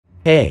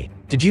Hey,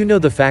 did you know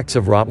the facts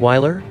of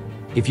Rottweiler?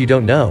 If you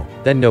don't know,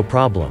 then no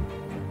problem.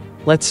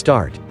 Let's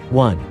start.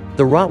 1.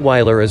 The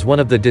Rottweiler is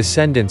one of the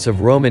descendants of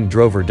Roman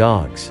drover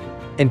dogs,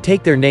 and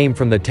take their name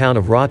from the town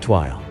of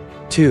Rottweil.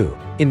 2.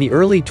 In the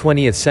early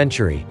 20th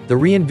century, the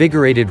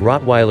reinvigorated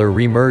Rottweiler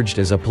remerged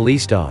as a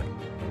police dog.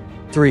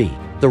 3.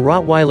 The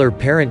Rottweiler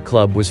Parent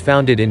Club was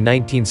founded in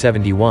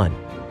 1971.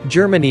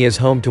 Germany is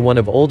home to one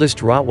of oldest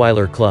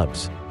Rottweiler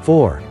clubs.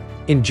 4.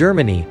 In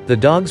Germany, the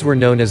dogs were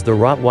known as the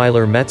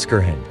Rottweiler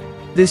Metzgerhund.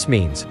 This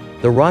means,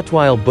 the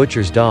Rottweil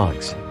butcher's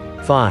dogs.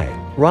 5.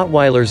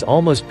 Rottweilers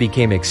almost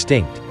became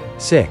extinct.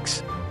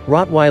 6.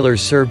 Rottweilers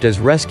served as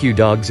rescue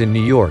dogs in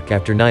New York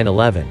after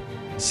 9/11.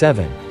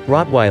 7.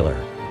 Rottweiler.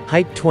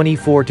 Height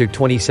 24 to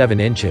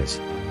 27 inches.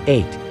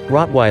 8.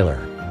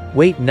 Rottweiler.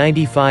 Weight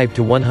 95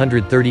 to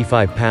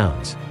 135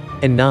 pounds.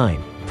 And 9.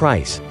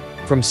 Price.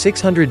 From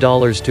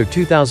 $600 to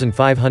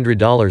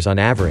 $2,500 on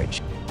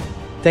average.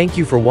 Thank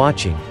you for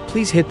watching.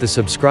 Please hit the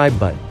subscribe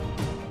button.